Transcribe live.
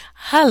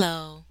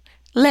Hello.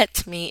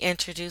 Let me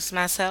introduce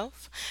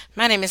myself.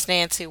 My name is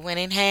Nancy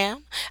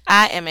Winningham.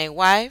 I am a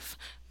wife,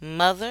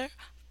 mother,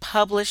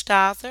 published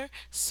author,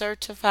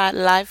 certified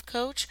life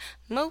coach,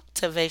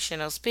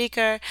 motivational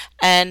speaker,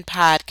 and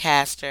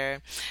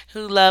podcaster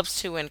who loves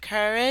to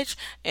encourage,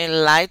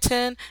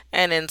 enlighten,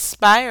 and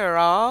inspire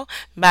all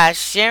by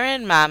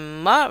sharing my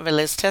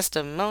marvelous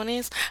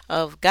testimonies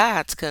of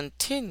God's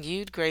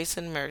continued grace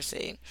and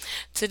mercy.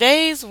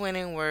 Today's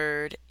winning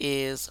word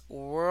is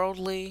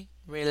worldly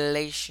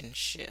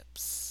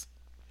relationships.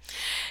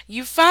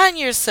 You find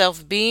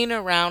yourself being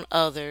around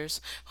others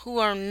who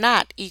are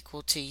not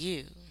equal to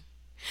you.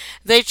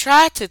 They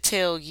try to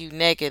tell you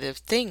negative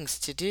things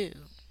to do.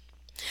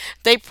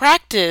 They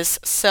practice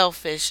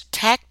selfish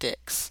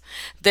tactics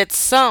that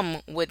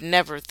some would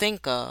never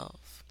think of.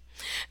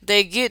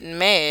 They get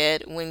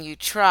mad when you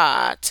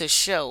try to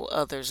show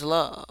others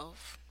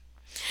love.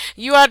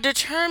 You are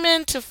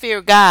determined to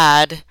fear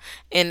God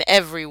in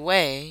every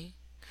way,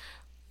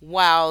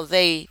 while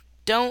they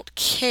don't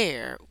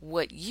care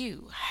what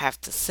you have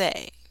to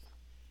say.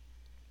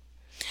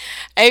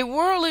 A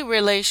worldly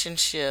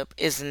relationship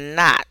is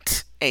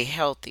not a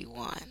healthy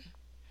one.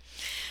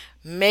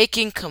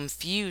 Making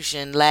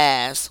confusion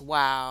last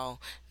while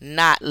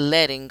not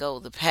letting go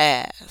the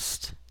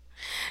past.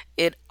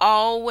 It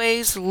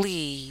always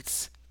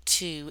leads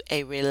to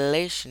a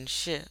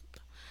relationship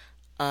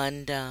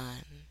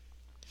undone.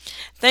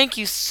 Thank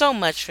you so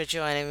much for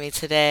joining me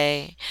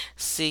today.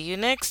 See you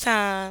next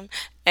time,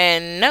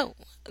 and know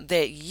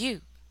that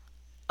you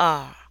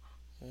are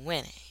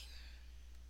winning.